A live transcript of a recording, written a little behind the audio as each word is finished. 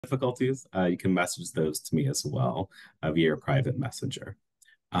difficulties, you can message those to me as well via your private messenger.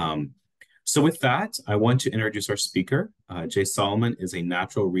 Um, so with that, I want to introduce our speaker. Jay Solomon is a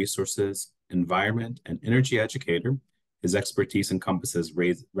natural resources, environment, and energy educator. His expertise encompasses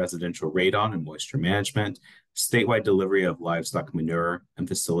residential radon and moisture management, statewide delivery of livestock manure and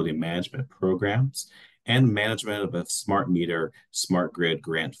facility management programs, and management of a smart meter, smart grid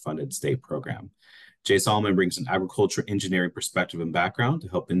grant-funded state program. Jay Solomon brings an agriculture engineering perspective and background to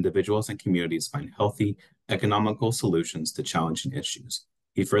help individuals and communities find healthy, economical solutions to challenging issues.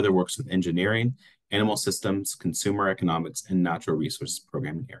 He further works with engineering, animal systems, consumer economics, and natural resources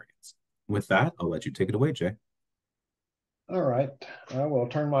programming areas. With that, I'll let you take it away, Jay. All right, I will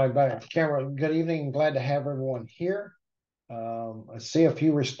turn my camera. Good evening. Glad to have everyone here. I see a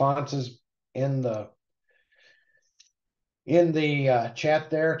few responses in the chat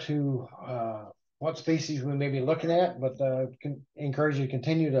there to what species we may be looking at, but can encourage you to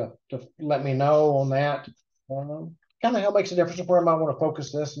continue to let me know on that. Kind of how it makes a difference of where I might want to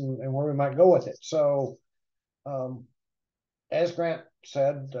focus this and where we might go with it. So, as Grant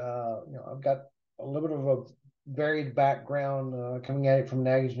said, I've got a little bit of a varied background coming at it from an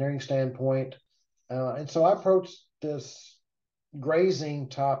ag engineering standpoint. And so I approached this grazing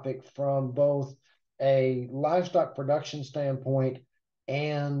topic from both a livestock production standpoint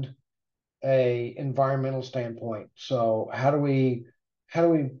and a environmental standpoint. So how do we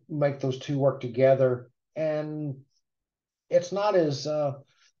make those two work together? And it's not as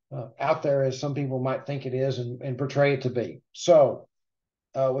out there as some people might think it is and portray it to be. So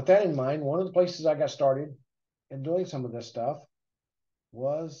with that in mind, one of the places I got started in doing some of this stuff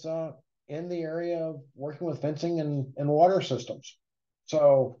was in the area of working with fencing and water systems.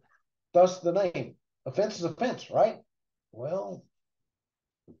 So thus the name. A fence is a fence, right? Well,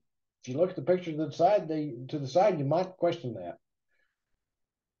 if you look at the picture to the side, you might question that.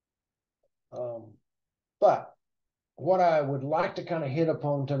 But what I would like to kind of hit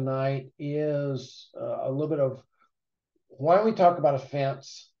upon tonight is a little bit of why we talk about a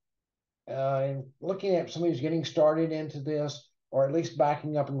fence and looking at somebody who's getting started into this, or at least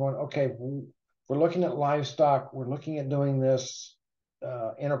backing up and going, okay, we're looking at livestock, we're looking at doing this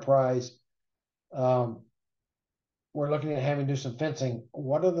enterprise. We're looking at having to do some fencing.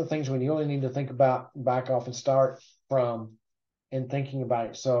 What are the things we really need to think about, back off and start from in thinking about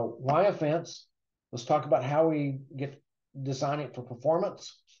it? So why a fence? Let's talk about how we design it for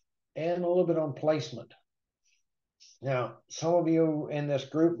performance and a little bit on placement. Now, some of you in this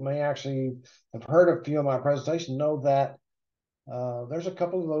group may actually have heard a few of my presentations, know that there's a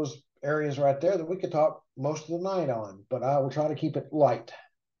couple of those areas right there that we could talk most of the night on, but I will try to keep it light.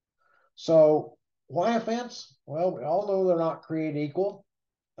 So why a fence? Well, we all know they're not created equal.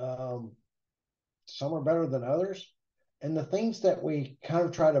 Some are better than others. And the things that we kind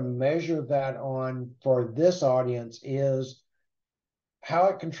of try to measure that on for this audience is how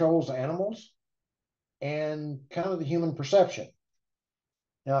it controls animals and kind of the human perception.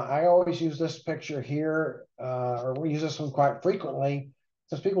 Now, I always use this picture here, or we use this one quite frequently,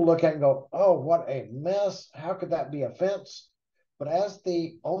 because people look at it and go, oh, what a mess. How could that be a fence? But as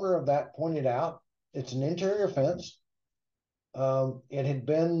the owner of that pointed out, it's an interior fence. It had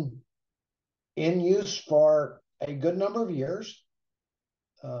been in use for a good number of years.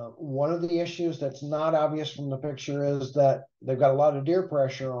 One of the issues that's not obvious from the picture is that they've got a lot of deer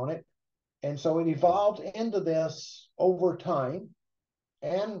pressure on it. And so it evolved into this over time.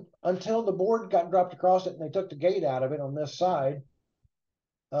 And until the board got dropped across it and they took the gate out of it on this side,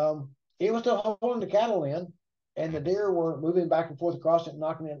 it was still holding the cattle in, and the deer were moving back and forth across it,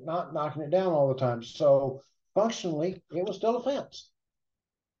 not knocking it down all the time. So functionally, it was still a fence.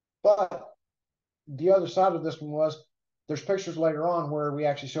 But the other side of this one was there's pictures later on where we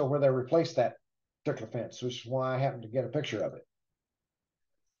actually show where they replaced that particular fence, which is why I happened to get a picture of it.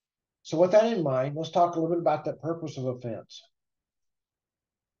 So with that in mind, let's talk a little bit about the purpose of a fence.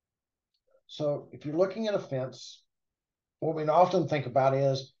 So if you're looking at a fence, what we often think about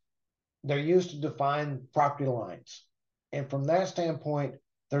is they're used to define property lines. And from that standpoint,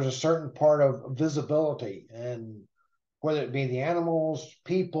 there's a certain part of visibility, and whether it be the animals,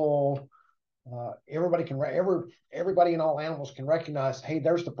 people, everybody and all animals can recognize, hey,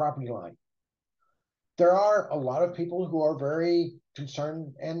 there's the property line. There are a lot of people who are very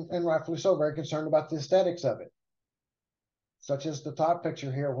concerned, and rightfully so, very concerned about the aesthetics of it. Such as the top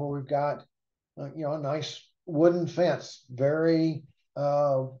picture here, where we've got, a nice wooden fence, very,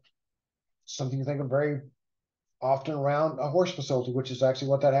 something you think of very often around a horse facility, which is actually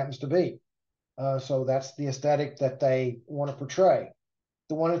what that happens to be. So that's the aesthetic that they want to portray.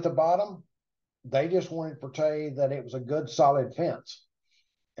 The one at the bottom, they just wanted to portray that it was a good, solid fence.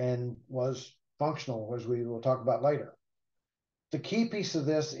 and was functional, as we will talk about later. The key piece of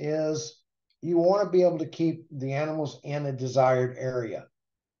this is you want to be able to keep the animals in a desired area.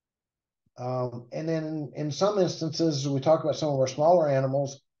 And then in some instances, we talk about some of our smaller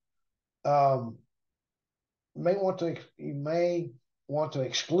animals, you may want to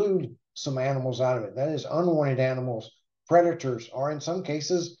exclude some animals out of it. That is, unwanted animals, predators, or in some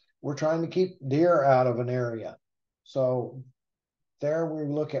cases, we're trying to keep deer out of an area. So there we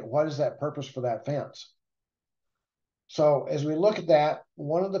look at what is that purpose for that fence. So as we look at that,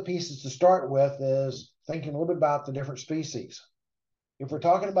 one of the pieces to start with is thinking a little bit about the different species. If we're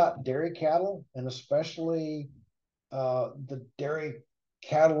talking about dairy cattle, and especially the dairy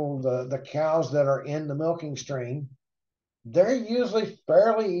cattle, the cows that are in the milking stream, they're usually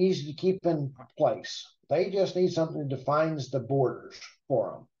fairly easy to keep in place. They just need something that defines the borders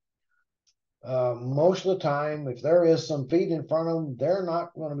for them. Most of the time, if there is some feed in front of them, they're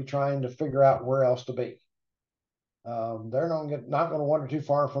not going to be trying to figure out where else to be. They're not going to wander too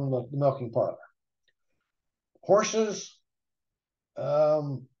far from the milking parlor. Horses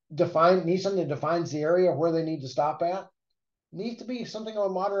need something that defines the area where they need to stop at. Needs to be something of a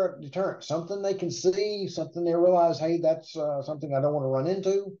moderate deterrent, something they can see, something they realize, hey, that's something I don't want to run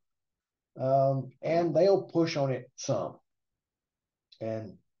into. And they'll push on it some.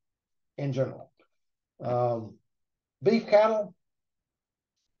 And in general, beef cattle,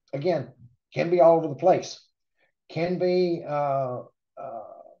 again, can be all over the place, can be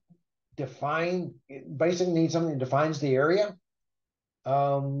defined, basically needs something that defines the area.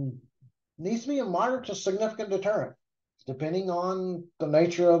 Needs to be a moderate to significant deterrent, depending on the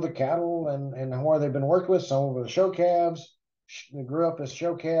nature of the cattle and where they've been worked with. Some of the show calves, they grew up as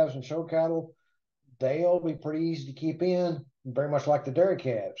show calves and show cattle. They'll be pretty easy to keep in, very much like the dairy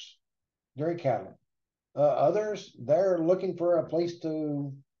cattle. Others, they're looking for a place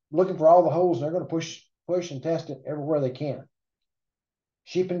looking for all the holes. And they're going to push and test it everywhere they can.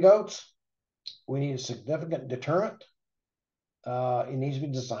 Sheep and goats, we need a significant deterrent. It needs to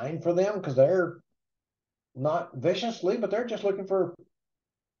be designed for them because they're not viciously, but they're just looking for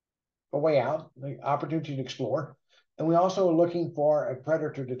a way out, the opportunity to explore. And we also are looking for a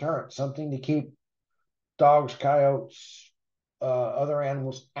predator deterrent, something to keep dogs, coyotes, other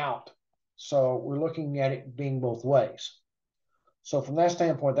animals out. So we're looking at it being both ways. So from that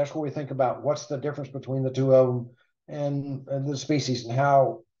standpoint, that's where we think about what's the difference between the two of them and the species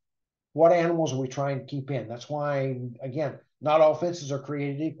and what animals are we trying to keep in. That's why, again, not all fences are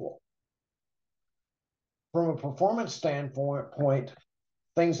created equal. From a performance standpoint,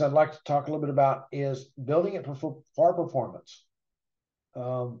 things I'd like to talk a little bit about is building it for performance.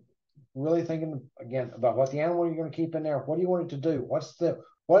 Really thinking again about what the animal you're going to keep in there. What do you want it to do?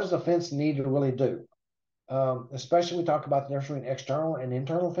 What does the fence need to really do? Especially we talk about the difference between external and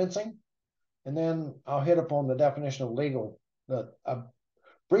internal fencing, and then I'll hit upon the definition of legal. A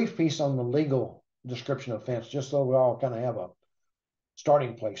brief piece on the legal description of fence, just so we all kind of have a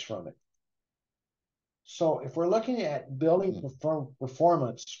starting place from it. So if we're looking at building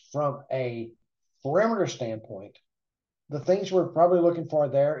performance from a perimeter standpoint, the things we're probably looking for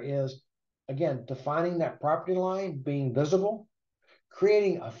there is, again, defining that property line, being visible,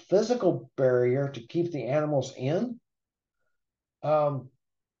 creating a physical barrier to keep the animals in,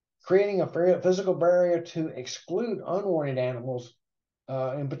 creating a physical barrier to exclude unwanted animals,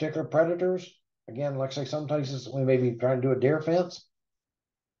 in particular predators. Again, like I say, some places we may be trying to do a deer fence.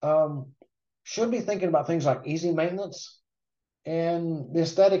 Should be thinking about things like easy maintenance and the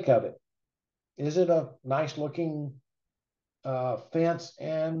aesthetic of it. Is it a nice looking fence?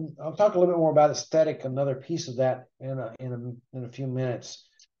 And I'll talk a little bit more about aesthetic, another piece of that in a few minutes.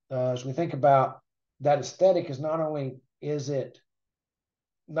 As we think about that, aesthetic is not only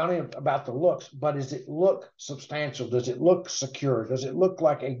about the looks, but does it look substantial? Does it look secure? Does it look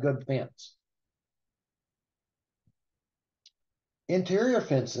like a good fence? Interior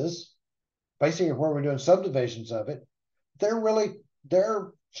fences, basically where we're doing subdivisions of it,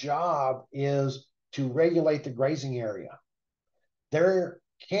 their job is to regulate the grazing area. There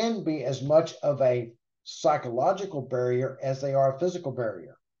can be as much of a psychological barrier as they are a physical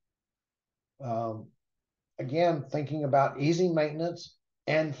barrier. Again, thinking about easy maintenance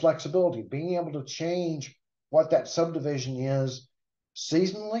and flexibility, being able to change what that subdivision is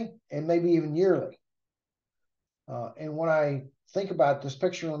seasonally and maybe even yearly. And when I think about this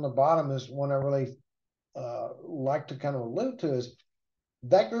picture on the bottom is one I really like to kind of allude to is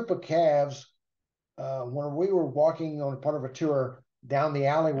that group of calves, when we were walking on part of a tour down the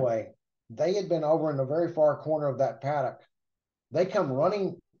alleyway, they had been over in the very far corner of that paddock. They come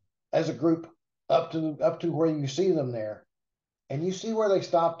running as a group up to where you see them there. And you see where they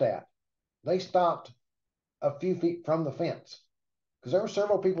stopped at. They stopped a few feet from the fence because there were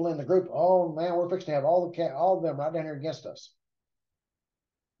several people in the group. Oh man, we're fixing to have all of them right down here against us.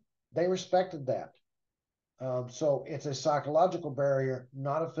 They respected that. So it's a psychological barrier,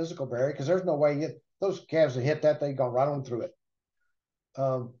 not a physical barrier, because there's no way those calves that hit that, they go right on through it.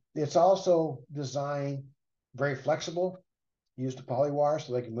 It's also designed very flexible, used a poly wire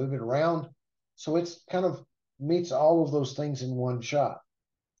so they can move it around. So it's kind of meets all of those things in one shot.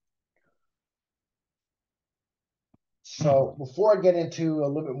 So before I get into a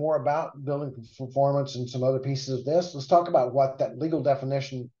little bit more about building performance and some other pieces of this, let's talk about what that legal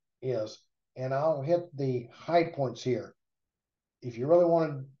definition is. And I'll hit the high points here. If you really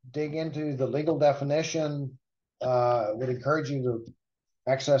want to dig into the legal definition, I would encourage you to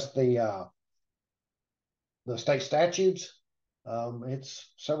access the state statutes.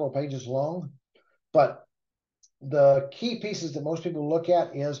 It's several pages long, but the key pieces that most people look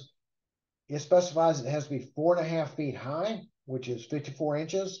at is it specifies it has to be 4.5 feet high, which is 54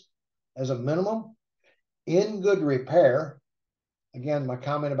 inches as a minimum, in good repair. Again, my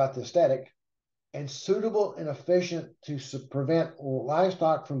comment about the aesthetic, and suitable and efficient to prevent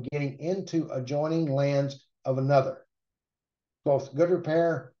livestock from getting into adjoining lands of another. Both good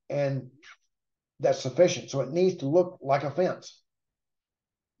repair and that's sufficient. So it needs to look like a fence.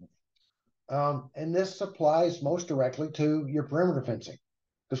 And this applies most directly to your perimeter fencing.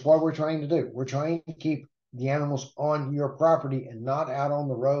 Because what we're trying to do, we're trying to keep the animals on your property and not out on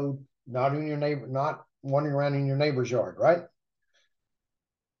the road, not in your neighbor, not wandering around in your neighbor's yard, right?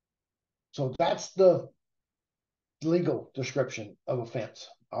 So that's the legal description of a fence.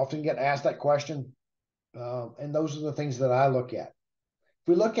 I often get asked that question, and those are the things that I look at. If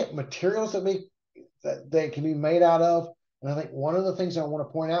we look at materials that they can be made out of, and I think one of the things I want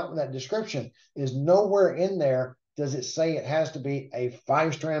to point out in that description is nowhere in there does it say it has to be a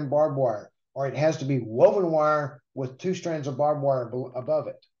 5-strand barbed wire or it has to be woven wire with 2 strands of barbed wire above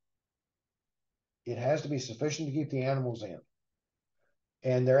it. It has to be sufficient to keep the animals in.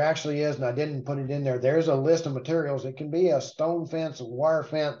 And there actually is, and I didn't put it in there, there's a list of materials. It can be a stone fence, a wire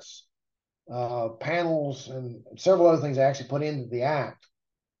fence, panels, and several other things I actually put into the act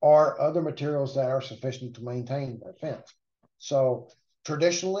are other materials that are sufficient to maintain that fence. So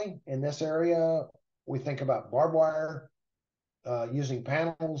traditionally in this area, we think about barbed wire, using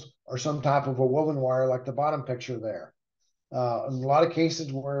panels or some type of a woven wire like the bottom picture there. In a lot of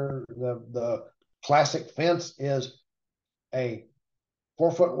cases where the classic fence is a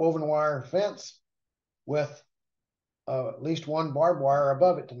 4-foot woven wire fence with at least one barbed wire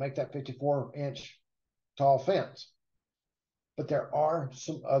above it to make that 54-inch tall fence. But there are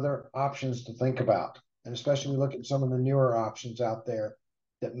some other options to think about. And especially we look at some of the newer options out there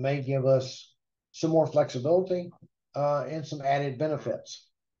that may give us some more flexibility and some added benefits.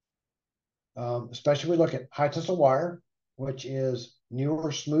 Especially we look at high tensile wire, which is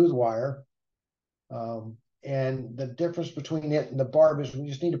newer smooth wire. And the difference between it and the barb is we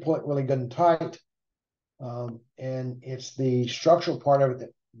just need to pull it really good and tight. And it's the structural part of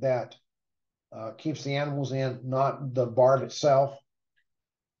it that keeps the animals in, not the barb itself.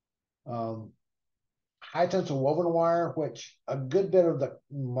 High tensile woven wire, which a good bit of the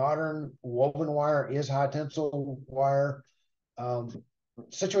modern woven wire is high tensile wire.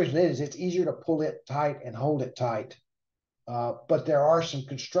 Situation is it's easier to pull it tight and hold it tight. But there are some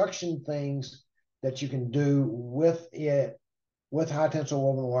construction things that you can do with it, with high tensile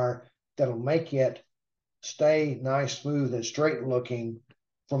woven wire, that'll make it stay nice, smooth, and straight looking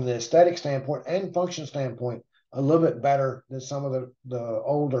from the aesthetic standpoint and function standpoint, a little bit better than some of the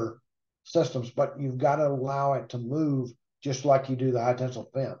older systems. But you've got to allow it to move just like you do the high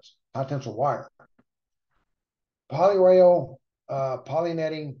tensile fence, high tensile wire. Poly rail, poly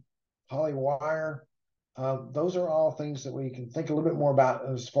netting, poly wire, those are all things that we can think a little bit more about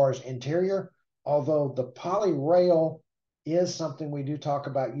as far as interior, although the poly rail is something we do talk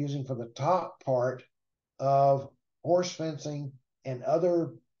about using for the top part of horse fencing and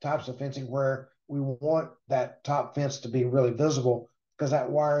other types of fencing where we want that top fence to be really visible because that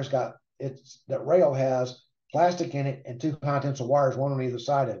wire's got that rail has plastic in it and 2 high tensile wires, one on either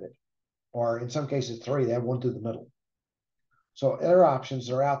side of it, or in some cases 3. They have one through the middle. So other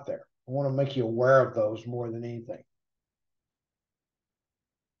options are out there. I want to make you aware of those more than anything.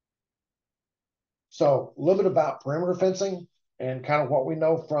 So a little bit about perimeter fencing and kind of what we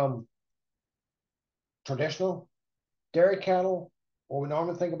know from traditional dairy cattle. What we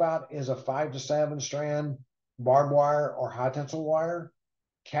normally think about is a 5 to 7 strand barbed wire or high tensile wire.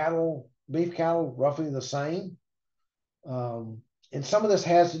 Cattle, beef cattle, roughly the same. And some of this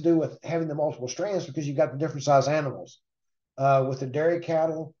has to do with having the multiple strands because you've got the different size animals. With the dairy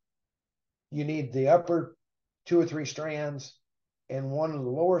cattle, you need the upper 2 or 3 strands and one of the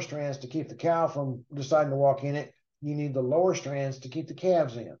lower strands to keep the cow from deciding to walk in it. You need the lower strands to keep the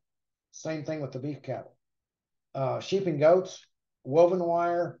calves in. Same thing with the beef cattle. Sheep and goats, woven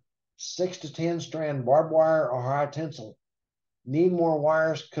wire, 6 to 10 strand barbed wire or high tensile. Need more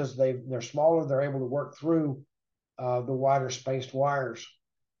wires because they're smaller. They're able to work through the wider spaced wires.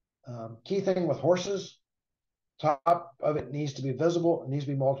 Key thing with horses, top of it needs to be visible. It needs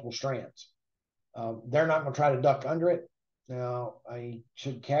to be multiple strands. They're not going to try to duck under it. Now, I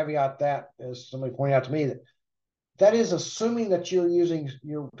should caveat that, as somebody pointed out to me, that is assuming that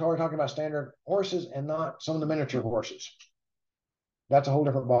you're talking about standard horses and not some of the miniature horses. That's a whole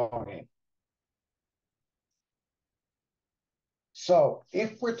different ballgame. So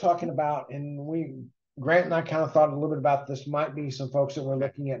if we're talking about, and Grant and I kind of thought a little bit about this, might be some folks that were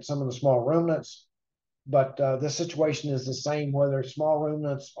looking at some of the small ruminants, but this situation is the same whether it's small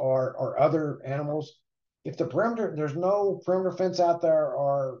ruminants or other animals. If there's no perimeter fence out there,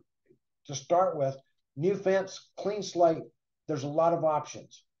 or to start with, new fence, clean slate, there's a lot of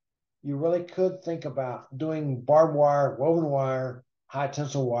options. You really could think about doing barbed wire, woven wire, high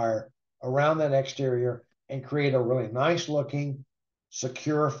tensile wire around that exterior and create a really nice looking,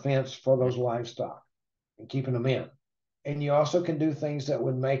 secure fence for those livestock and keeping them in. And you also can do things that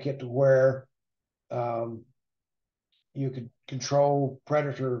would make it to where you could control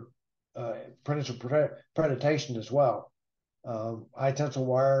predation as well. High tensile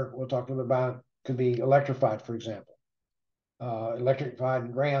wire, we'll talk a little bit about, could be electrified, for example. Electrified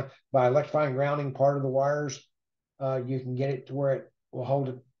and by electrifying and grounding part of the wires, you can get it to where it will hold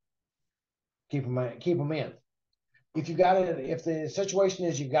it, keep them in. If the situation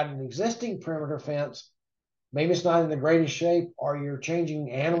is you've got an existing perimeter fence, maybe it's not in the greatest shape, or you're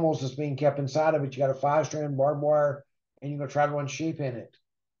changing animals that's being kept inside of it. You got a 5-strand barbed wire, and you're going to try to run sheep in it.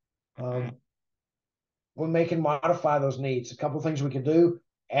 We can modify those needs. A couple of things we could do: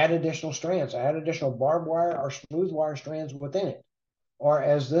 add additional strands, add additional barbed wire or smooth wire strands within it, or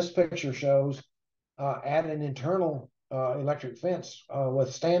as this picture shows, add an internal electric fence with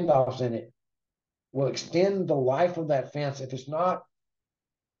standoffs in it. Will extend the life of that fence if it's not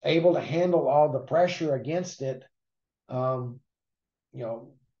able to handle all the pressure against it. If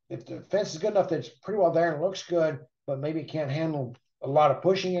the fence is good enough that it's pretty well there and it looks good, but maybe it can't handle a lot of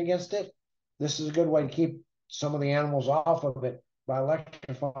pushing against it, this is a good way to keep some of the animals off of it by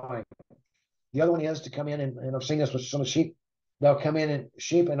electrifying. The other one is to come in, and I've seen this with some sheep. They'll come in, and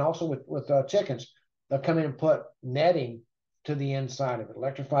sheep, and also with chickens, they'll come in and put netting to the inside of it,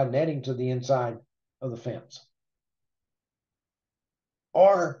 electrified netting to the inside of the fence.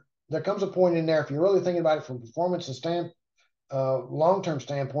 Or there comes a point in there, if you're really thinking about it from performance and long-term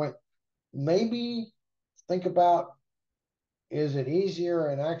standpoint, maybe think about, is it easier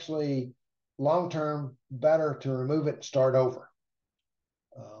and actually long-term better to remove it and start over?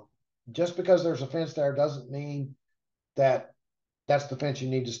 Just because there's a fence there doesn't mean that that's the fence you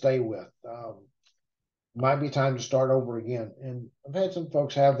need to stay with. Might be time to start over again. And I've had some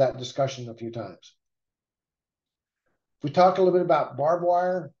folks have that discussion a few times. If we talk a little bit about barbed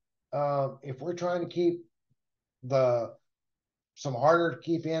wire, if we're trying to keep some harder to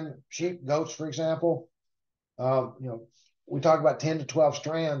keep in sheep, goats, for example, we talk about 10 to 12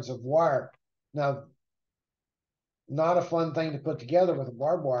 strands of wire. Now, not a fun thing to put together with a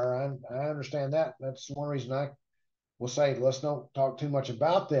barbed wire. I understand that. That's one reason I will say, let's not talk too much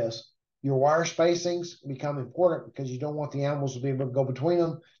about this. Your wire spacings become important because you don't want the animals to be able to go between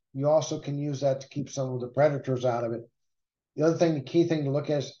them. You also can use that to keep some of the predators out of it. The other thing, the key thing to look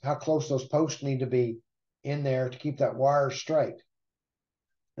at is how close those posts need to be in there to keep that wire straight.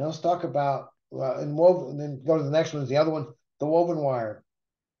 Now let's talk about, and then go to the next one, is the other one, the woven wire.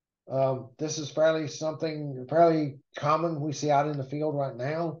 This is fairly common we see out in the field right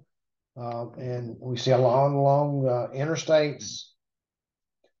now. And we see along interstates,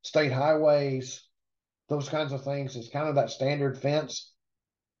 state highways, those kinds of things. It's kind of that standard fence.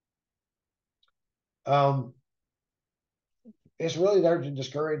 It's really there to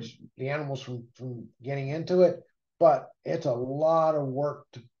discourage the animals from getting into it, but it's a lot of work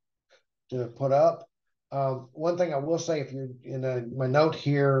to put up. One thing I will say, if you're in my note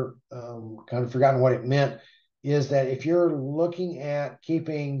here, kind of forgotten what it meant, is that if you're looking at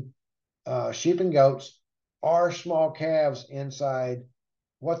keeping sheep and goats or small calves inside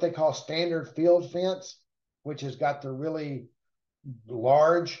what they call standard field fence, which has got the really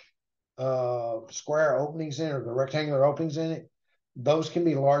large square openings in it, or the rectangular openings in it, those can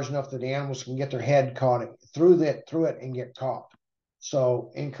be large enough that the animals can get their head caught through it and get caught.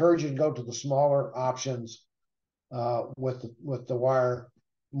 So encourage you to go to the smaller options with the wire,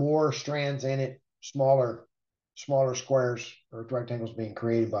 more strands in it, smaller squares or rectangles being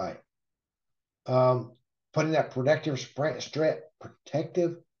created by it. Putting that protective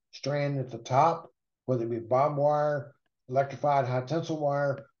strand at the top, whether it be barbed wire, electrified high tensile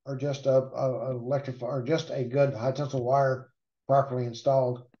wire, or just a good high tensile wire properly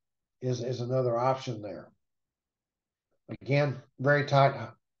installed, is another option there. Again, very tight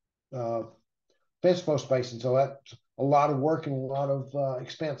fence post spacing, so that's a lot of work and a lot of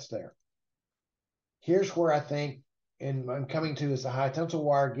expense there. Here's where I think, and I'm coming to, is the high tensile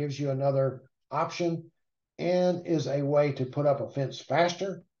wire gives you another option and is a way to put up a fence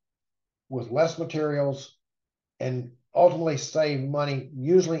faster with less materials and ultimately save money,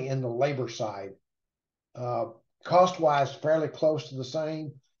 usually in the labor side. Cost-wise, fairly close to the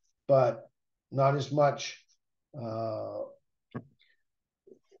same, but not as much.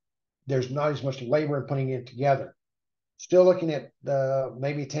 There's not as much labor in putting it together. Still looking at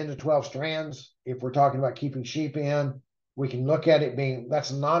maybe 10 to 12 strands. If we're talking about keeping sheep in, we can look at it being,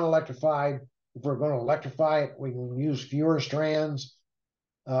 that's non-electrified. If we're going to electrify it, we can use fewer strands.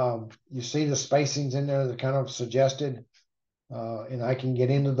 You see the spacings in there that kind of suggested, and I can get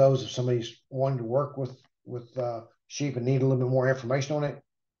into those if somebody's wanting to work with sheep and need a little bit more information on it.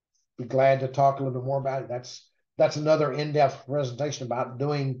 Be glad to talk a little bit more about it. That's another in-depth presentation about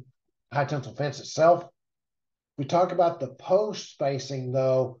doing high tensile fence itself. We talk about the post spacing,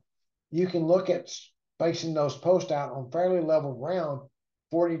 though. You can look at spacing those posts out on fairly level ground,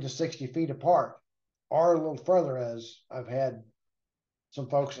 40 to 60 feet apart, or a little further, as I've had some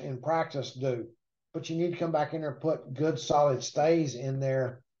folks in practice do. But you need to come back in there and put good solid stays in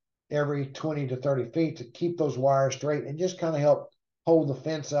there every 20 to 30 feet to keep those wires straight and just kind of help hold the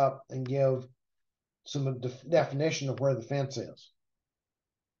fence up and give some definition of where the fence is.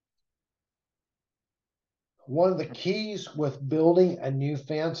 One of the keys with building a new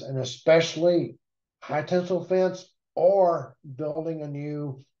fence, and especially high tensile fence, or building a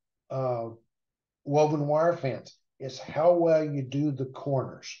new woven wire fence, is how well you do the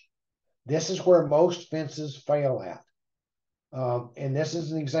corners. This is where most fences fail at. And this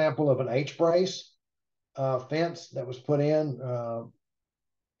is an example of an H-brace fence that was put in,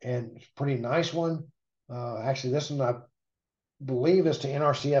 and it's a pretty nice one. Actually, this one I believe is to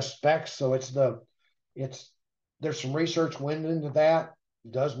NRCS specs, so there's some research went into that.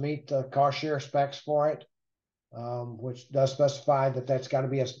 It does meet the car share specs for it, which does specify that that's got to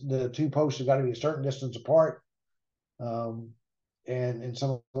be the two posts have got to be a certain distance apart, and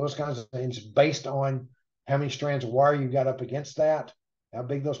some of those kinds of things based on how many strands of wire you got up against that, how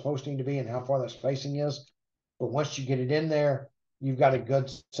big those posts need to be, and how far that spacing is. But once you get it in there, you've got a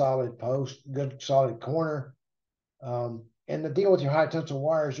good solid post, good solid corner. And the deal with your high tensile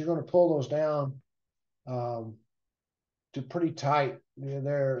wires, you're going to pull those down to pretty tight.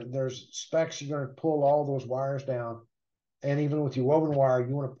 There's specs you're going to pull all those wires down. And even with your woven wire,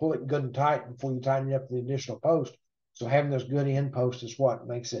 you want to pull it good and tight before you tighten it up to the additional post. So having those good end posts is what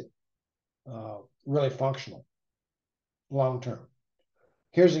makes it really functional long term.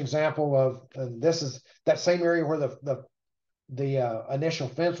 Here's an example of, this is that same area where the initial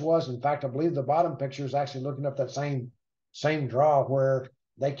fence was. In fact, I believe the bottom picture is actually looking up that same draw where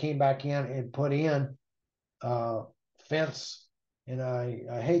they came back in and put in fence. And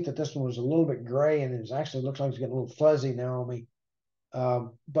I hate that this one was a little bit gray, and it actually looks like it's getting a little fuzzy now on me.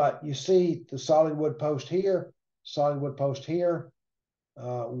 But you see the solid wood post here, solid wood post here,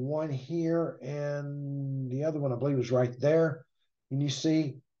 one here, and the other one I believe is right there. And you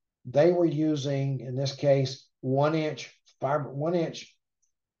see they were using, in this case, 1 inch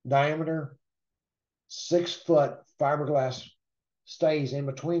diameter, 6 foot fiberglass stays in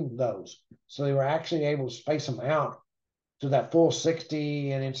between those. So they were actually able to space them out to that full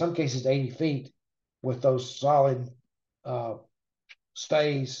 60 and in some cases 80 feet with those solid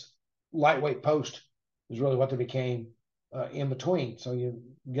stays. Lightweight post is really what they became in between. So you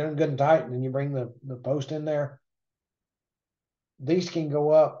get them good and tight, and then you bring the post in there. These can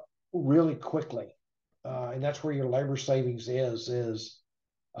go up really quickly. And that's where your labor savings is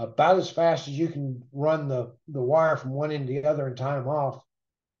about as fast as you can run the wire from one end to the other and tie them off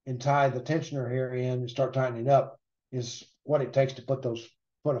and tie the tensioner here in and start tightening up is what it takes to put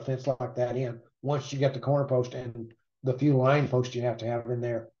a fence like that in once you get the corner post and the few line posts you have to have in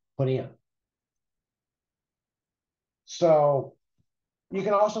there put in. So you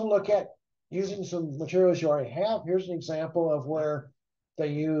can also look at using some materials you already have. Here's an example of where they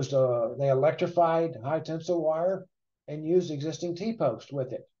used they electrified high tensile wire and used existing T-post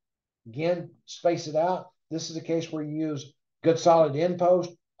with it. Again, space it out. This is a case where you use good solid end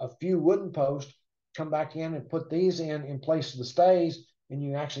post, a few wooden posts, come back in and put these in place of the stays, and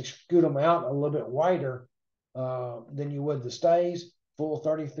you actually scoot them out a little bit wider than you would the stays, full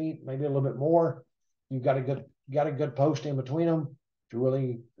 30 feet, maybe a little bit more. You've got a good post in between them to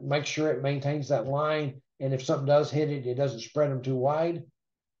really make sure it maintains that line. And if something does hit it, it doesn't spread them too wide.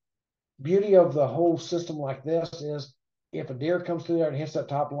 Beauty of the whole system like this is if a deer comes through there and hits that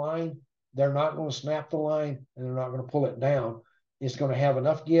top line, they're not going to snap the line and they're not going to pull it down. It's going to have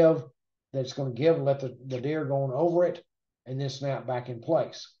enough give that it's going to give, let the deer going over it, and then snap back in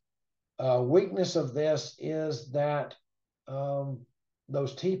place. Weakness of this is that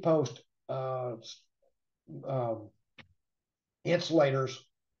those T-post insulators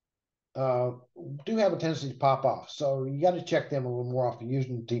do have a tendency to pop off. So you got to check them a little more often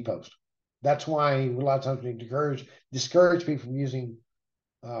using the T-post. That's why a lot of times we discourage people from using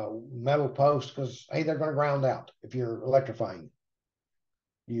metal posts because, hey, they're going to ground out if you're electrifying.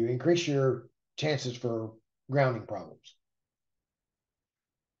 You increase your chances for grounding problems.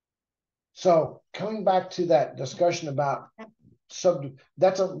 So coming back to that discussion about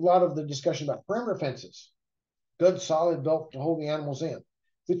that's a lot of the discussion about perimeter fences. Good, solid, built to hold the animals in.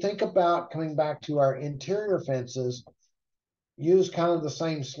 If we think about coming back to our interior fences, use kind of the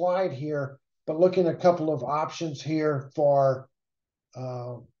same slide here, but looking at a couple of options here for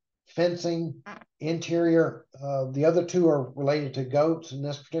fencing, interior. The other two are related to goats in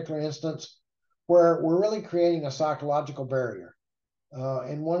this particular instance, where we're really creating a psychological barrier.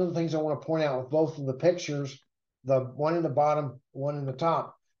 And one of the things I want to point out with both of the pictures, the one in the bottom, one in the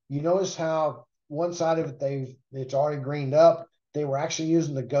top, you notice how one side of it, it's already greened up. They were actually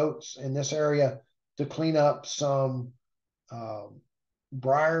using the goats in this area to clean up some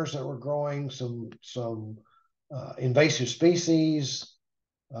briars that were growing, some invasive species.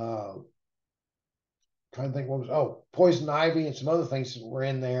 Trying to think what was, poison ivy and some other things that were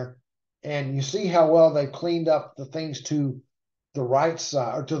in there. And you see how well they cleaned up the things to the right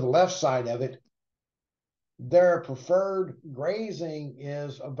side or to the left side of it. Their preferred grazing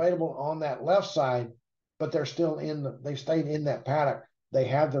is available on that left side, but they're still they stayed in that paddock. They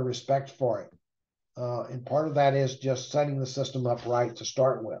have the respect for it. And part of that is just setting the system up right to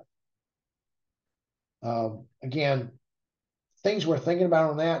start with. Again, things we're thinking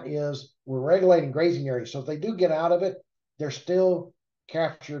about on that is we're regulating grazing areas. So if they do get out of it, they're still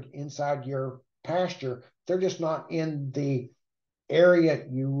captured inside your pasture. They're just not in the area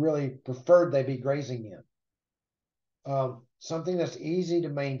you really preferred they be grazing in. Something that's easy to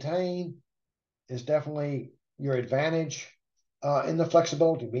maintain is definitely your advantage in the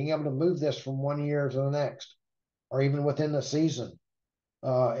flexibility, being able to move this from one year to the next, or even within the season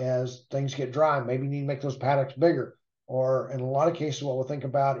as things get dry. Maybe you need to make those paddocks bigger. Or in a lot of cases, what we'll think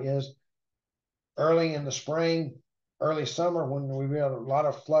about is early in the spring, early summer, when we've got a lot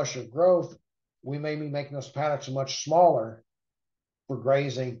of flush of growth, we may be making those paddocks much smaller for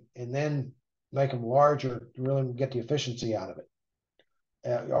grazing and then make them larger to really get the efficiency out of it,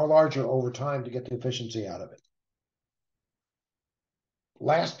 or larger over time to get the efficiency out of it.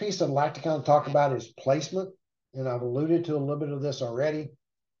 Last piece I'd like to kind of talk about is placement, and I've alluded to a little bit of this already.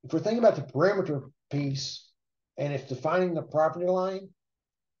 If we're thinking about the perimeter piece, and it's defining the property line,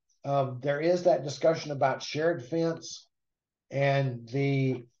 there is that discussion about shared fence, and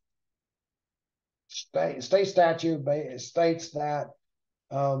the state statute states that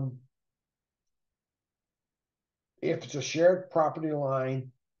if it's a shared property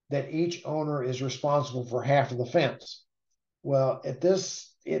line, that each owner is responsible for half of the fence. Well, at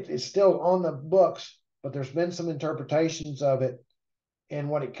this, it's still on the books, but there's been some interpretations of it. And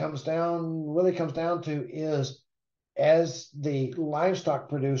what it really comes down to is, as the livestock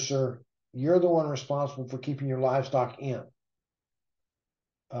producer, you're the one responsible for keeping your livestock in.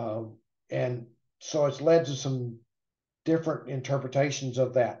 And so it's led to some different interpretations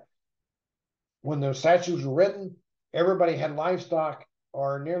of that. When the statutes were written, everybody had livestock,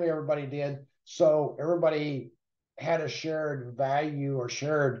 or nearly everybody did. So everybody had a shared value or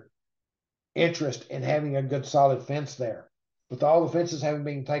shared interest in having a good solid fence there. With all the fences having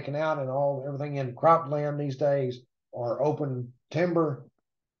been taken out and everything in cropland these days, or open timber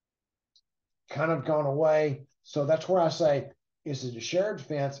kind of gone away. So that's where I say, is it a shared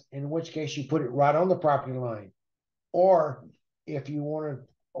fence, in which case you put it right on the property line? Or if you want to,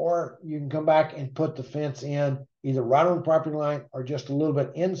 or you can come back and put the fence in either right on the property line or just a little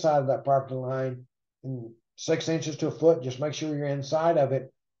bit inside of that property line, and 6 inches to a foot, just make sure you're inside of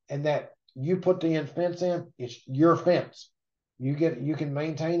it, and that you put the fence in, it's your fence. You can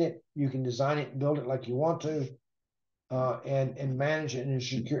maintain it, you can design it and build it like you want to, and manage it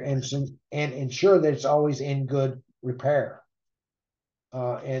and ensure that it's always in good repair.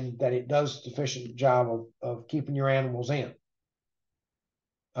 and that it does a sufficient job of keeping your animals in.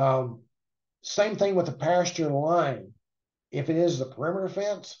 Same thing with the pasture line. If it is the perimeter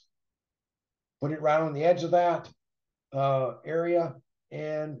fence, put it right on the edge of that area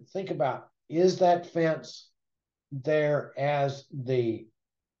and think about, is that fence there as the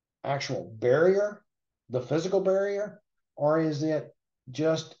actual barrier, the physical barrier, or is it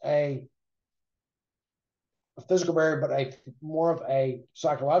just a physical barrier, but a more of a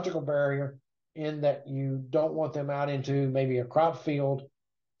psychological barrier in that you don't want them out into maybe a crop field,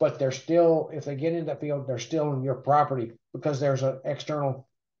 but they're still, if they get into that field, they're still in your property because there's an external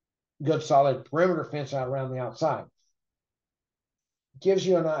good solid perimeter fence out around the outside. Gives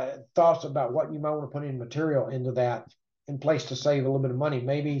you thoughts about what you might want to put in material into that in place to save a little bit of money.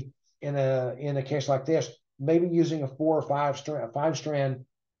 Maybe in a case like this, maybe using a 4 or 5 strand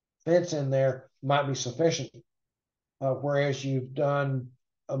fence in there might be sufficient. Whereas you've done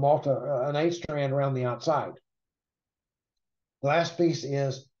an 8 strand around the outside. The last piece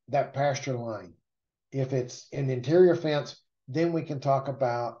is that pasture line. If it's an interior fence, then we can talk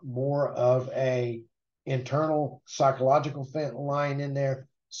about more of a internal psychological fence line in there,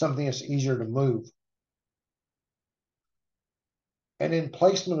 something that's easier to move. And in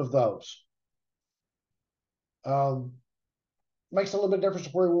placement of those, makes a little bit of difference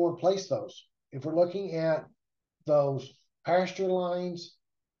where we want to place those. If we're looking at those pasture lines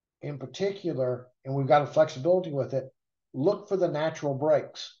in particular, and we've got a flexibility with it, look for the natural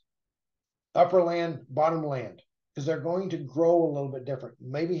breaks, upper land, bottom land, because they're going to grow a little bit different,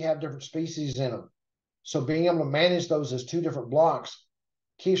 maybe have different species in them. So being able to manage those as 2 different blocks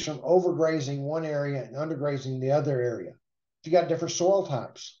keeps from overgrazing one area and undergrazing the other area. If you got different soil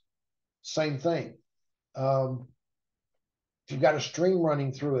types, same thing. If you've got a stream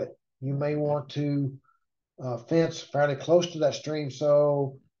running through it, you may want to fence fairly close to that stream.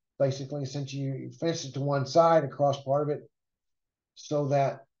 So basically, since you fence it to one side across part of it, so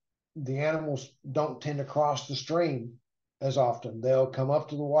that the animals don't tend to cross the stream as often. They'll come up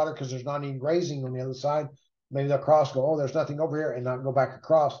to the water because there's not any grazing on the other side. Maybe they'll cross, go, oh, there's nothing over here, and not go back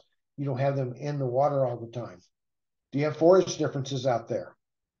across. You don't have them in the water all the time. Do you have forage differences out there?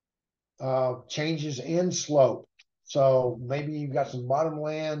 Changes in slope. So maybe you've got some bottom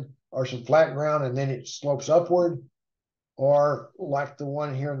land or some flat ground, and then it slopes upward. Or like the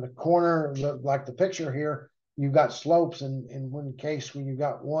one here in the corner, like the picture here, you've got slopes, and in one case when you've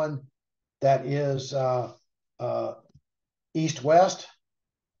got one that is east-west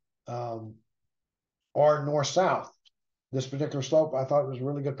or north-south. This particular slope, I thought it was a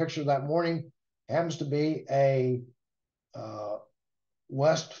really good picture that morning. Happens to be a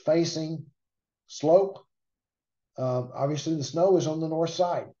west-facing slope. Obviously, the snow is on the north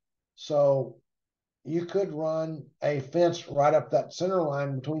side. So you could run a fence right up that center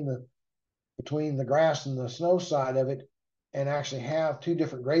line between the grass and the snow side of it, and actually have 2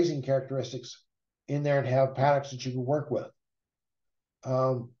 different grazing characteristics in there and have paddocks that you can work with.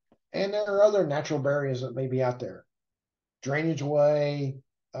 And there are other natural barriers that may be out there. Drainage way,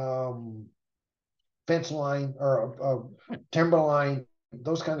 fence line or timber line,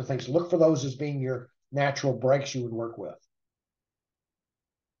 those kind of things. Look for those as being your natural breaks you would work with.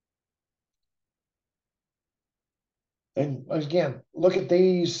 And again, look at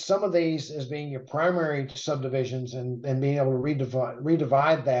some of these as being your primary subdivisions, and being able to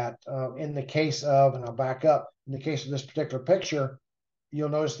redivide that. In the case of, and I'll back up, in the case of this particular picture, you'll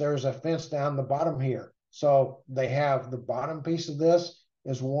notice there's a fence down the bottom here. So they have the bottom piece of this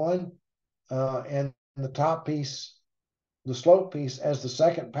as one, and the top piece, the slope piece, as the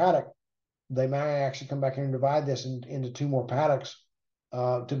second paddock. They may actually come back here and divide this into 2 more paddocks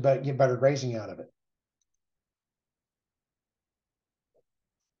to get better grazing out of it.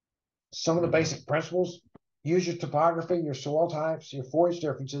 Some of the basic principles: use your topography, your soil types, your forage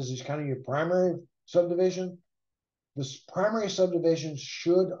differences is kind of your primary subdivision. This primary subdivision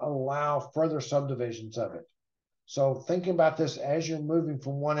should allow further subdivisions of it. So thinking about this as you're moving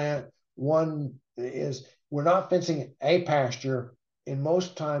from one is, we're not fencing a pasture. And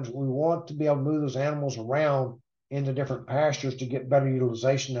most times we want to be able to move those animals around into different pastures to get better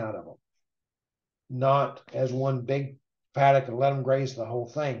utilization out of them. Not as one big paddock and let them graze the whole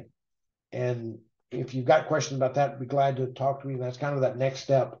thing. And if you've got questions about that, I'd be glad to talk to you. That's kind of that next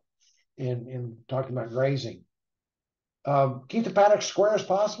step in talking about grazing. Keep the paddock square as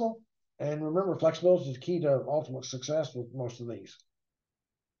possible. And remember, flexibility is key to ultimate success with most of these.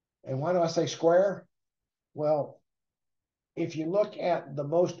 And why do I say square? Well, if you look at the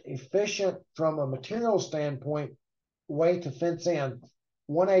most efficient from a material standpoint way to fence in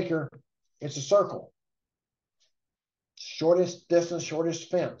 1 acre, it's a circle. shortest distance,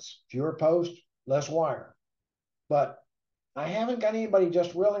 shortest fence, fewer posts, less wire. But I haven't got anybody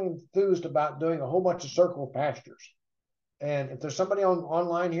just really enthused about doing a whole bunch of circle pastures. And if there's somebody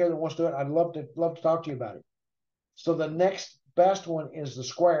online here that wants to do it, I'd love to talk to you about it. So the next best one is the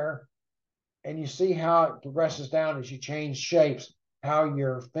square, and you see how it progresses down as you change shapes, how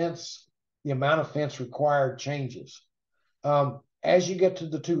your fence, the amount of fence required changes. As you get to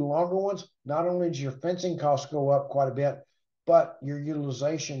the two longer ones, not only does your fencing costs go up quite a bit, but your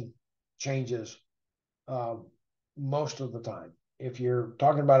utilization changes most of the time. If you're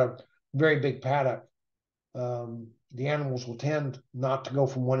talking about a very big paddock, the animals will tend not to go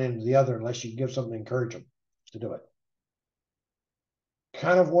from one end to the other unless you give something to encourage them to do it.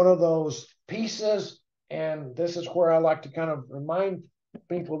 Kind of one of those pieces, and this is where I like to kind of remind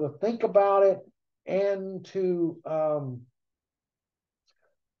people to think about it and to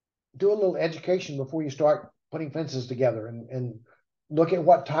do a little education before you start putting fences together, and look at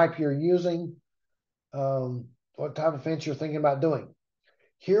what type you're using, what type of fence you're thinking about doing.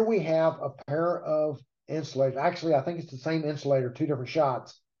 Here we have a pair of insulators. Actually, I think it's the same insulator, two different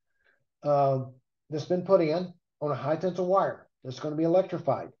shots, that's been put in on a high tensile wire that's going to be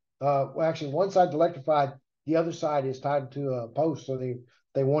electrified. Well, actually, one side's electrified, the other side is tied to a post, so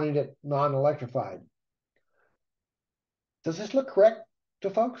they wanted it non-electrified. Does this look correct to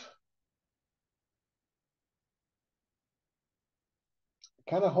folks?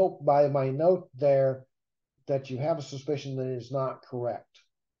 Kind of hope by my note there that you have a suspicion that it is not correct.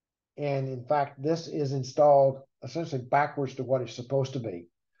 And in fact, this is installed essentially backwards to what it's supposed to be.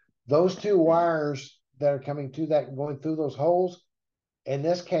 Those two wires that are coming to that, going through those holes, in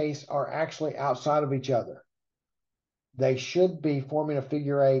this case, are actually outside of each other. They should be forming a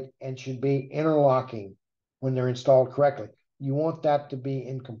figure eight and should be interlocking when they're installed correctly. You want that to be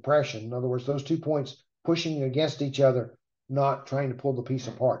in compression. In other words, those 2 points pushing against each other, not trying to pull the piece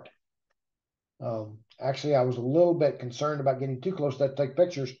apart. Actually, I was a little bit concerned about getting too close to take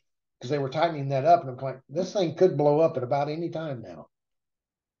pictures because they were tightening that up, and I'm like, this thing could blow up at about any time now.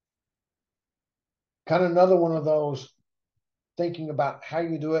 Kind of another one of those, thinking about how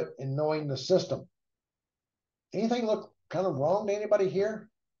you do it and knowing the system. Anything look kind of wrong to anybody here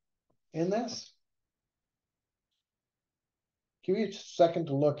in this? Give you a second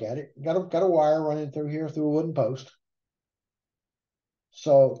to look at it. Got a wire running through here through a wooden post.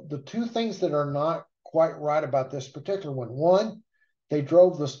 So the two things that are not quite right about this particular one, they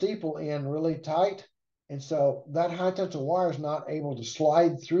drove the steeple in really tight, and so that high tensile wire is not able to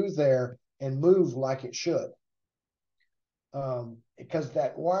slide through there and move like it should. Because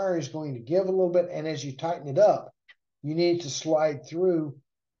that wire is going to give a little bit, and as you tighten it up, you need to slide through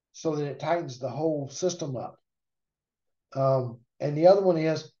so that it tightens the whole system up. And the other one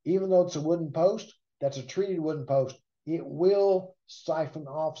is, even though it's a wooden post, that's a treated wooden post, it will siphon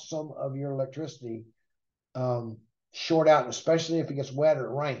off some of your electricity, short out, especially if it gets wet or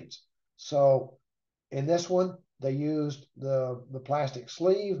it rains. So in this one, they used the plastic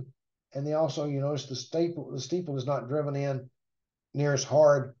sleeve, and they also, you notice the steeple is not driven in near as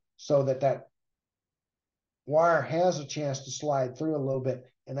hard, so that wire has a chance to slide through a little bit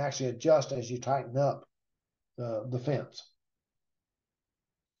and actually adjust as you tighten up the fence.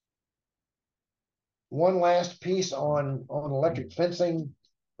 One last piece on electric fencing,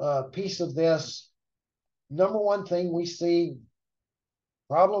 piece of this. Number one thing we see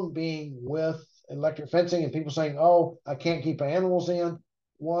problem being with electric fencing, and people saying, oh, I can't keep animals in.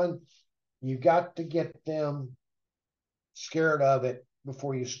 One, you got to get them scared of it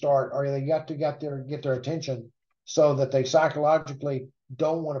before you start, or they got to get their attention so that they psychologically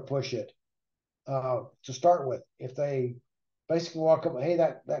don't want to push it to start with. If they basically walk up, hey,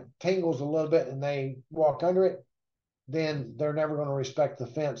 that tingles a little bit, and they walk under it, then they're never going to respect the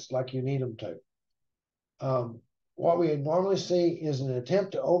fence like you need them to. What we normally see is an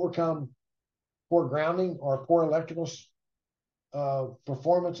attempt to overcome poor grounding or poor electrical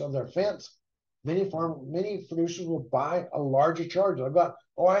performance of their fence. Many producers will buy a larger charger. I've got,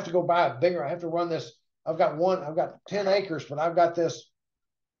 oh, I have to go buy a bigger, I have to run this. I've got 10 acres, but I've got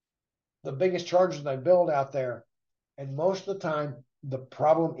the biggest chargers they build out there. And most of the time, the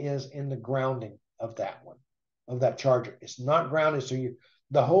problem is in the grounding of that one, of that charger. It's not grounded. So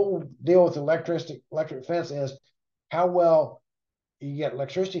the whole deal with electric fence is how well you get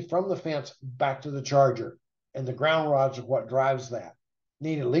electricity from the fence back to the charger. And the ground rods are what drives that.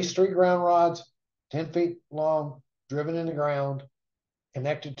 Need at least 3 ground rods, 10 feet long, driven in the ground,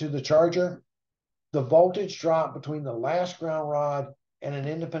 connected to the charger. The voltage drop between the last ground rod and an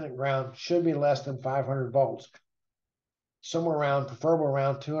independent ground should be less than 500 volts. Somewhere around, preferably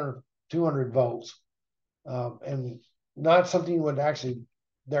around 200 volts. And not something you would actually,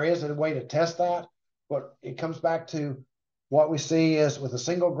 there is a way to test that, but it comes back to what we see is with a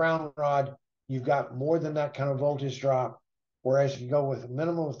single ground rod, you've got more than that kind of voltage drop. Whereas if you go with a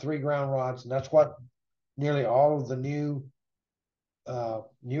minimum of 3 ground rods, and that's what nearly all of the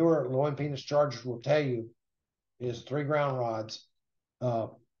newer low impedance chargers will tell you, is 3 ground rods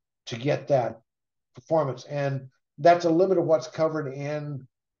to get that performance. And that's a limit of what's covered in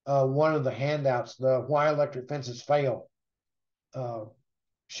one of the handouts, the Why Electric Fences Fail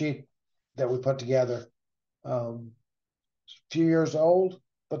sheet that we put together. A few years old,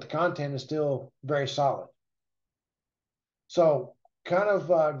 but the content is still very solid. So kind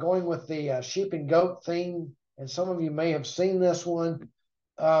of going with the sheep and goat theme, and some of you may have seen this one.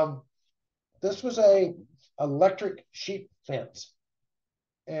 This was a electric sheep fence.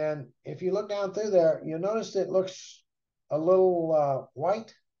 And if you look down through there, you'll notice it looks a little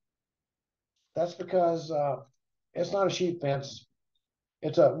white. That's because it's not a sheep fence.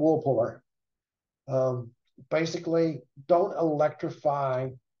 It's a wool puller. Basically, don't electrify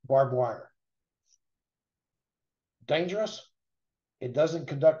barbed wire. Dangerous. It doesn't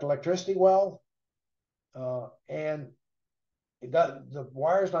conduct electricity well. And the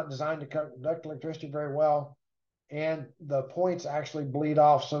wire is not designed to conduct electricity very well. And the points actually bleed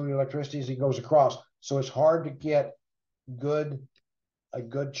off some of the electricity as it goes across. So it's hard to get a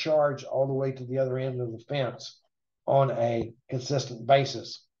good charge all the way to the other end of the fence on a consistent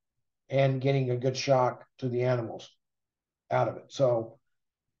basis and getting a good shock to the animals out of it. So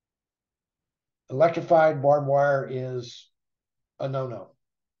electrified barbed wire is a no-no,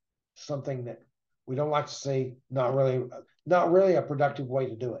 something that we don't like to see, not really a productive way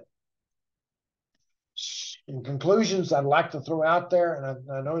to do it. In conclusions, I'd like to throw out there,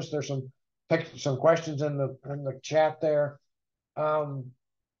 and I noticed there's some questions in the chat there.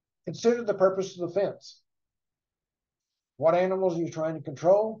 Consider the purpose of the fence. What animals are you trying to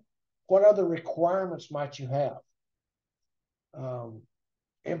control? What other requirements might you have?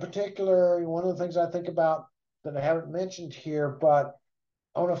 In particular, one of the things I think about that I haven't mentioned here, but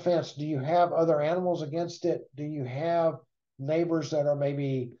on a fence, do you have other animals against it? Do you have neighbors that are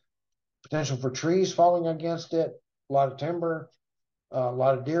maybe potential for trees falling against it, a lot of timber, a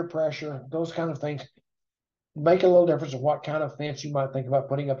lot of deer pressure, those kind of things make a little difference of what kind of fence you might think about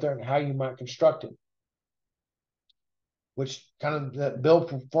putting up there and how you might construct it, which kind of build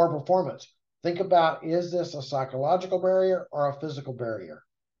for performance. Think about, is this a psychological barrier or a physical barrier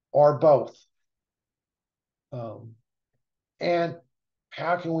or both? And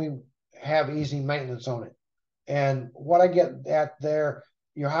how can we have easy maintenance on it? And what I get at there,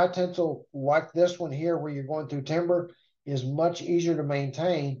 your high tensile, like this one here, where you're going through timber, is much easier to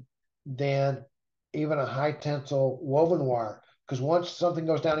maintain than even a high tensile woven wire. Because once something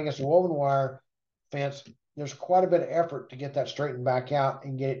goes down against a woven wire fence, there's quite a bit of effort to get that straightened back out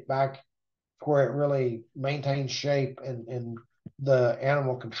and get it back to where it really maintains shape and the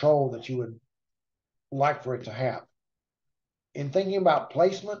animal control that you would like for it to have. In thinking about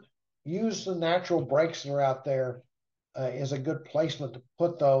placement, use the natural breaks that are out there is a good placement to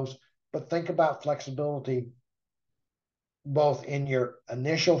put those, but think about flexibility both in your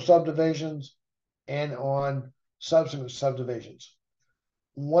initial subdivisions and on subsequent subdivisions.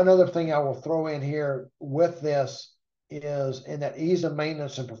 One other thing I will throw in here with this is in that ease of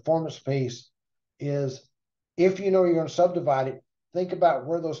maintenance and performance piece is if you know you're going to subdivide it, think about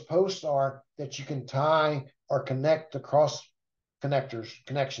where those posts are that you can tie or connect the cross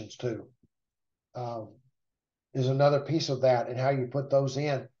connections to. Is another piece of that, and how you put those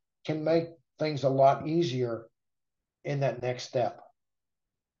in can make things a lot easier in that next step.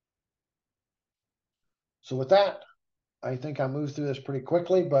 So with that, I think I moved through this pretty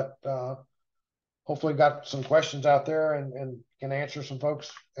quickly, but hopefully got some questions out there and can answer for some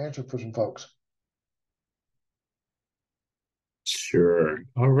folks. Sure.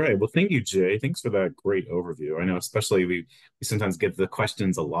 All right. Well, thank you, Jay. Thanks for that great overview. I know, especially we sometimes get the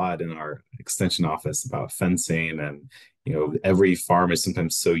questions a lot in our extension office about fencing, and every farm is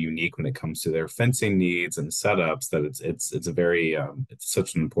sometimes so unique when it comes to their fencing needs and setups that it's a very it's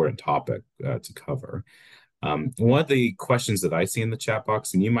such an important topic to cover. One of the questions that I see in the chat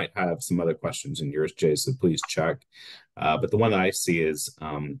box, and you might have some other questions in yours, Jay, so please check. But the one that I see is,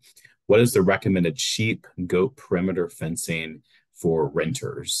 what is the recommended sheep goat perimeter fencing for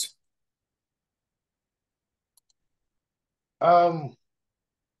renters? If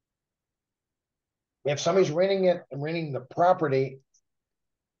somebody's renting the property,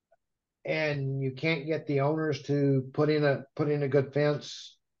 and you can't get the owners to put in a good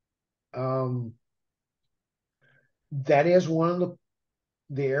fence, that is one of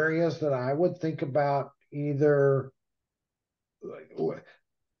the areas that I would think about either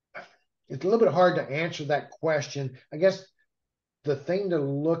it's a little bit hard to answer that question. I guess the thing to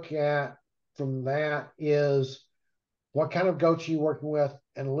look at from that is what kind of goats you're working with,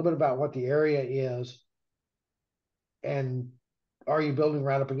 and a little bit about what the area is, and are you building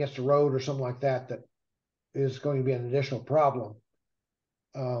right up against a road or something like that that is going to be an additional problem,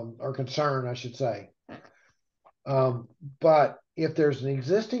 or concern, I should say. But if there's an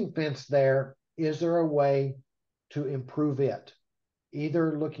existing fence there, is there a way to improve it?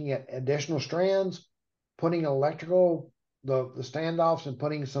 Either looking at additional strands, putting electrical, the standoffs, and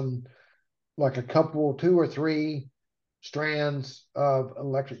putting some, like a couple, 2 or 3 strands of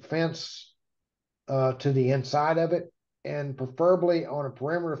electric fence to the inside of it, and preferably on a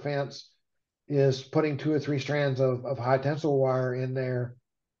perimeter fence is putting 2 or 3 strands of high tensile wire in there,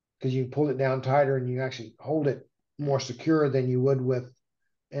 because you pull it down tighter and you actually hold it more secure than you would with.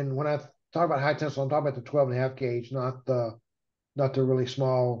 And when I talk about high tensile, I'm talking about the 12.5 gauge, not the really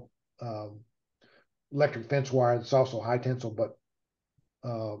small electric fence wire that's also high tensile, but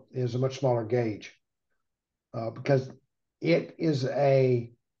is a much smaller gauge, because it is by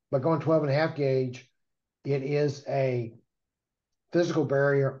going 12.5 gauge, it is a physical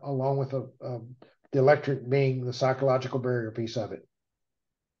barrier along with the electric being the psychological barrier piece of it.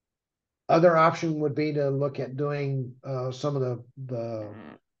 Other option would be to look at doing some of the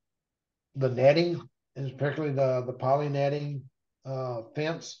netting, and particularly the poly netting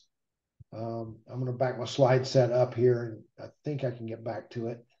fence. I'm going to back my slide set up here, and I think I can get back to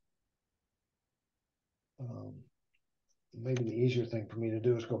it. Maybe the easier thing for me to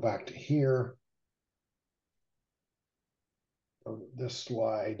do is go back to here. This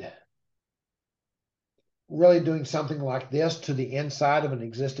slide. Really doing something like this to the inside of an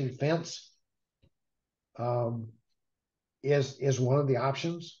existing fence is one of the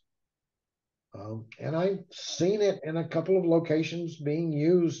options. And I've seen it in a couple of locations being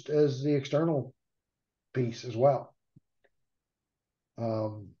used as the external piece as well.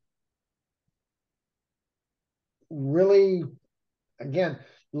 Really, again,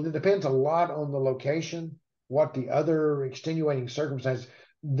 it depends a lot on the location, what the other extenuating circumstances.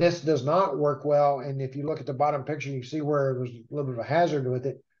 This does not work well, and if you look at the bottom picture, you see where there's a little bit of a hazard with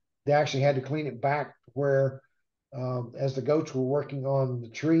it. They actually had to clean it back where, as the goats were working on the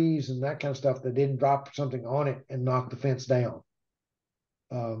trees and that kind of stuff, they didn't drop something on it and knock the fence down.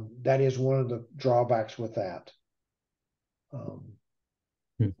 That is one of the drawbacks with that.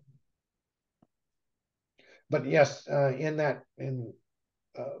 But yes,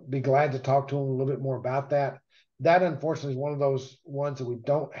 be glad to talk to them a little bit more about that. That, unfortunately, is one of those ones that we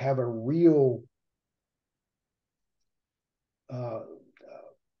don't have a real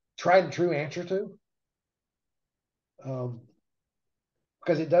tried and true answer to.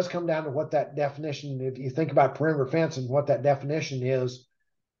 Because it does come down to what that definition, if you think about perimeter fence and what that definition is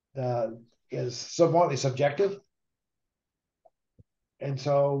somewhat subjective. And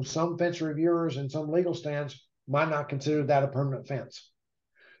so some fence reviewers and some legal stands might not consider that a permanent fence.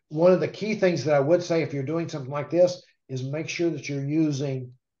 One of the key things that I would say if you're doing something like this is make sure that you're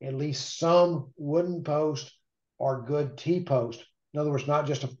using at least some wooden post or good T-post. In other words, not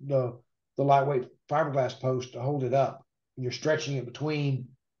just the lightweight fiberglass post to hold it up. You're stretching it between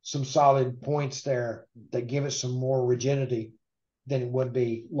some solid points there that give it some more rigidity than it would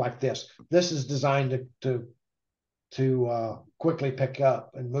be like this. This is designed to quickly pick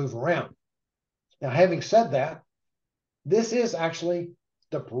up and move around. Now, having said that, this is actually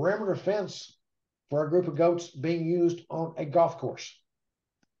the perimeter fence for a group of goats being used on a golf course.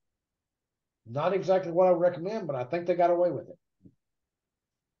 Not exactly what I would recommend, but I think they got away with it.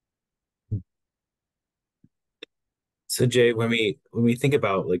 So Jay, when we think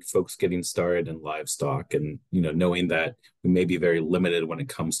about like folks getting started in livestock and knowing that we may be very limited when it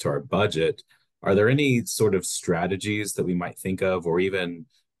comes to our budget, are there any sort of strategies that we might think of, or even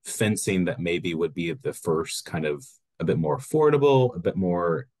fencing that maybe would be the first kind of a bit more affordable, a bit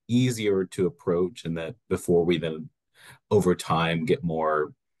more easier to approach, and that before we then over time get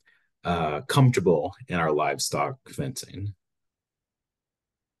more comfortable in our livestock fencing?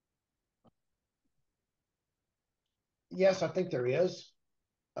 Yes, I think there is.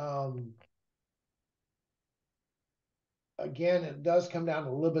 Again, it does come down to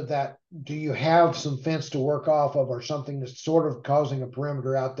a little bit that, do you have some fence to work off of, or something that's sort of causing a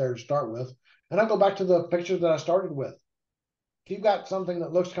perimeter out there to start with? And I'll go back to the picture that I started with. If you've got something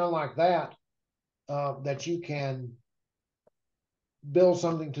that looks kind of like that, that you can build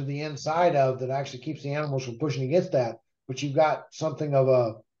something to the inside of that actually keeps the animals from pushing against that, but you've got something of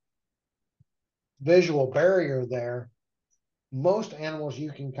a visual barrier there. Most animals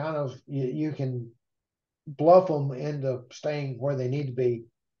you can bluff them into staying where they need to be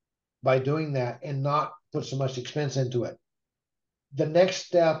by doing that and not put so much expense into it. The next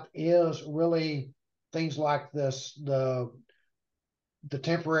step is really things like this, the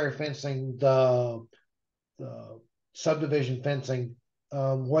temporary fencing, the subdivision fencing,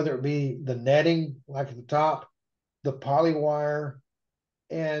 whether it be the netting like at the top, the poly wire,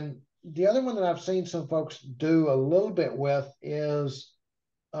 and the other one that I've seen some folks do a little bit with is,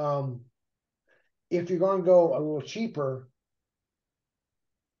 um, if you're going to go a little cheaper,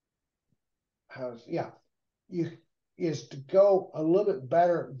 you is to go a little bit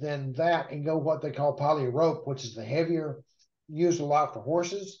better than that and go what they call poly rope, which is the heavier, used a lot for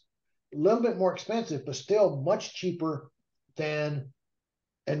horses, a little bit more expensive, but still much cheaper than,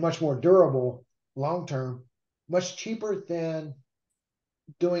 and much more durable long term, much cheaper than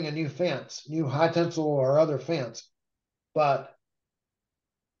doing a new fence, new high tensile or other fence, but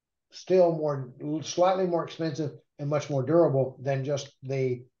still slightly more expensive and much more durable than just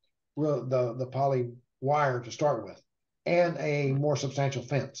the poly wire to start with, and a more substantial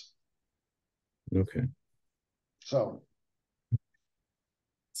fence. Okay. So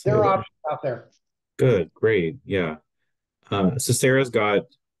there are So options out there. good, great. Yeah. So Sarah's got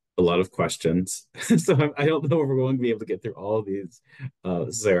a lot of questions. So I don't know if we're going to be able to get through all of these,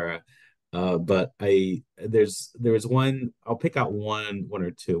 Sarah. But there was one, I'll pick out one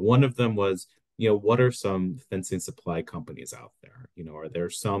or two. One of them was, what are some fencing supply companies out there? Are there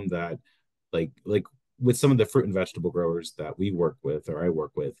some that like with some of the fruit and vegetable growers that we work with or I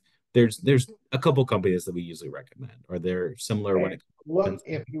work with, there's a couple companies that we usually recommend. Are there similar when And it comes look,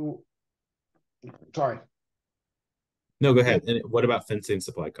 to if you, sorry, No, go if ahead. And what about fencing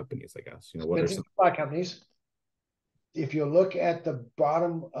supply companies, I guess? What are fencing some? supply companies, if you look at the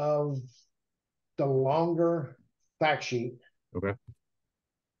bottom of the longer fact sheet, Okay.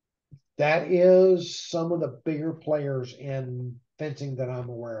 that is some of the bigger players in fencing that I'm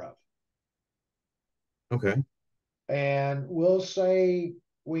aware of. Okay. And we'll say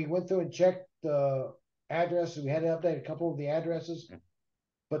we went through and checked the addresses. We had to update a couple of the addresses,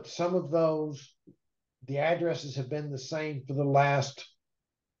 but some of those, the addresses have been the same for the last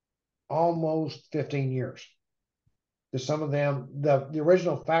almost 15 years. Because some of them, the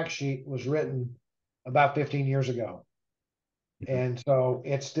original fact sheet was written about 15 years ago. Mhm. And so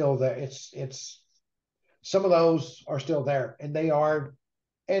it's still there. It's some of those are still there, and they are,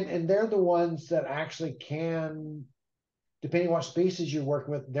 and they're the ones that actually can, depending on what species you're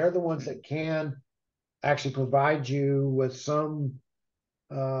working with, they're the ones that can actually provide you with some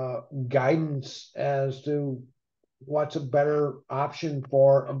guidance as to what's a better option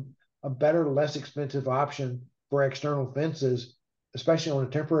for a better, less expensive option for external fences, especially on a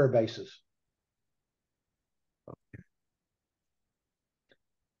temporary basis.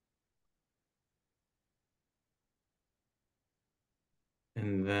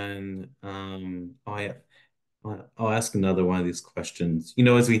 And then I'll ask another one of these questions.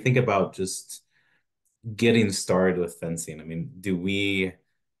 As we think about just getting started with fencing, I mean,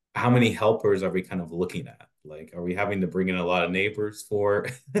 how many helpers are we kind of looking at? Like, are we having to bring in a lot of neighbors for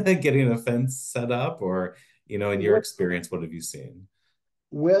getting a fence set up? Or, in your With, experience, what have you seen?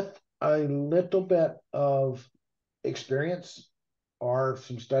 with a little bit of experience or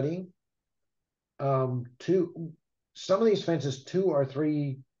some studying, two some of these fences, two or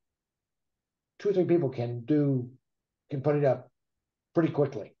three people can put it up pretty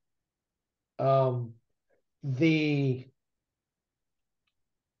quickly. Um, the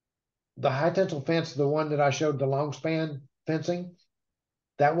the high tensile fence, the one that I showed, the long span fencing,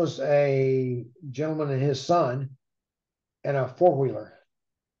 that was a gentleman and his son and a four-wheeler.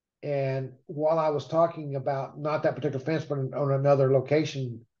 And while I was talking about not that particular fence, but on another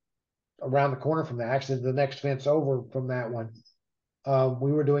location around the corner from that, actually the next fence over from that one,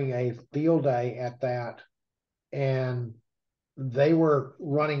 we were doing a field day at that, and they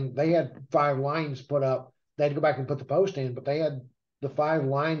had 5 lines put up. They had to go back and put the post in, but they had the 5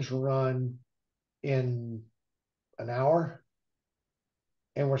 lines run in an hour,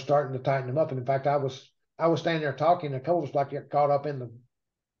 and we're starting to tighten them up. And in fact, I was standing there talking, and a couple was like get caught up in the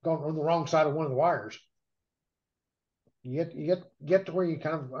going on the wrong side of one of the wires. You get to where you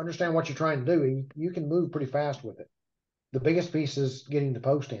kind of understand what you're trying to do. You can move pretty fast with it. The biggest piece is getting the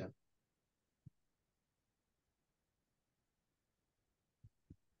post in.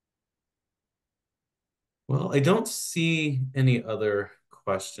 Well, I don't see any other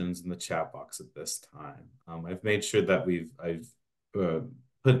questions in the chat box at this time. I've made sure that I've uh,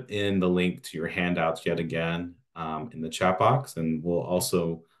 put in the link to your handouts yet again in the chat box, and we'll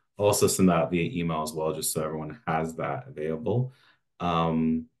also send that via email as well, just so everyone has that available.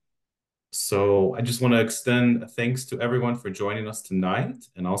 Um, So I just want to extend thanks to everyone for joining us tonight.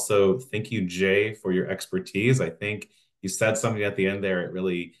 And also thank you, Jay, for your expertise. I think you said something at the end there. It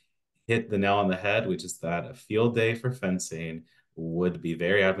really hit the nail on the head, which is that a field day for fencing would be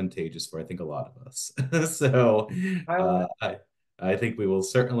very advantageous for, I think, a lot of us. So Uh, I think we will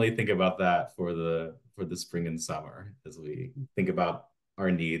certainly think about that for the spring and summer as we think about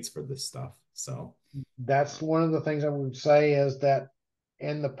our needs for this stuff. So that's one of the things I would say is that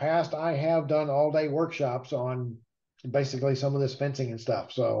in the past I have done all day workshops on basically some of this fencing and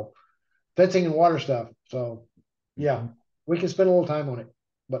stuff. So fencing and water stuff. So yeah, mhm, we can spend a little time on it.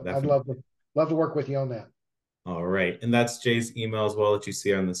 But I'd definitely. love to work with you on that. All right. And that's Jay's email as well that you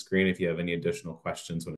see on the screen if you have any additional questions when